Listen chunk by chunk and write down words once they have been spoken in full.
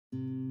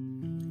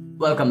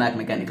Welcome back,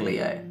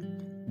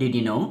 MechanicalEI. Did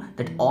you know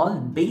that all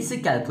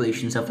basic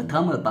calculations of a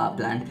thermal power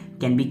plant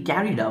can be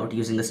carried out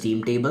using a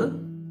steam table?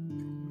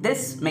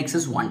 This makes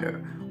us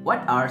wonder, what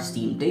are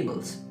steam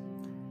tables?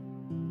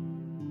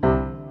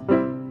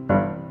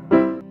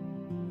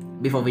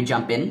 Before we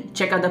jump in,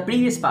 check out the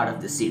previous part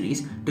of this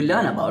series to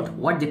learn about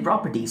what the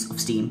properties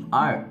of steam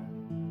are.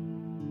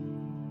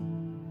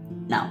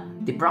 Now,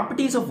 the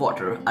properties of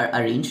water are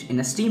arranged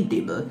in a steam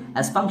table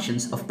as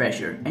functions of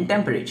pressure and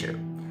temperature.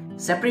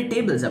 Separate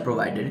tables are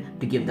provided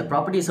to give the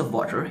properties of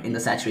water in the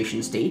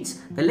saturation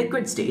states, the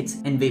liquid states,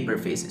 and vapor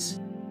phases.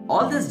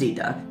 All this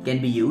data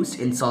can be used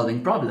in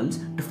solving problems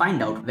to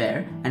find out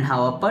where and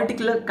how a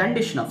particular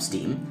condition of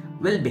steam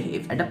will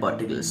behave at a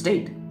particular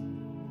state.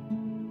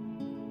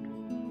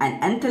 An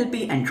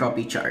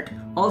enthalpy-entropy chart,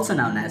 also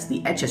known as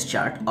the HS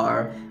chart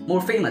or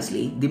more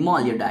famously the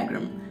Mollier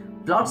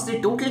Diagram, plots the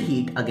total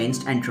heat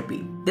against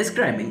entropy,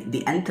 describing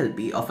the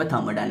enthalpy of a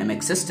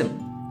thermodynamic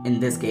system, in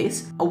this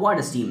case a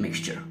water-steam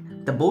mixture.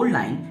 The bold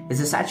line is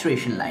a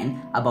saturation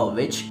line above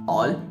which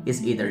all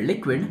is either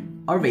liquid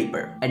or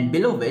vapor and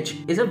below which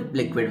is a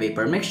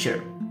liquid-vapor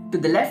mixture. To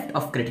the left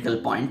of critical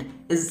point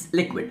is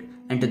liquid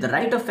and to the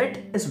right of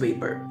it is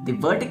vapor. The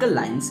vertical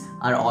lines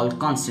are all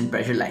constant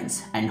pressure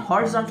lines and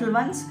horizontal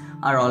ones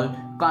are all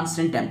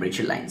constant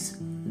temperature lines.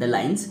 The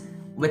lines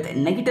with a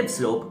negative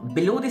slope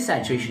below the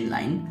saturation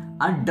line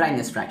are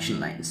dryness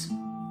fraction lines.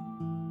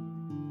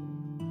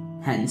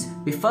 Hence,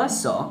 we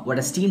first saw what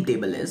a steam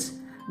table is,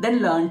 then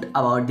learned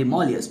about the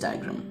Mollier's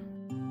diagram.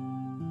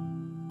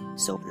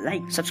 So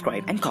like,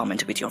 subscribe and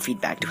comment with your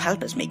feedback to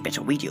help us make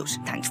better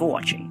videos. Thanks for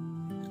watching.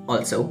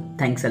 Also,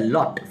 thanks a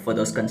lot for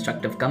those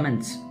constructive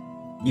comments.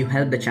 You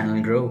help the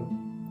channel grow.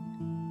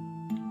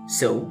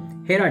 So,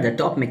 here are the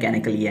top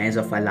mechanical EIs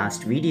of our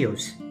last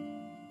videos.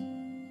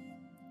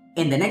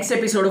 In the next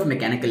episode of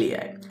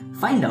MechanicalEI,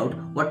 find out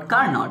what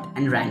Carnot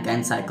and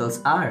Rankine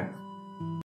cycles are.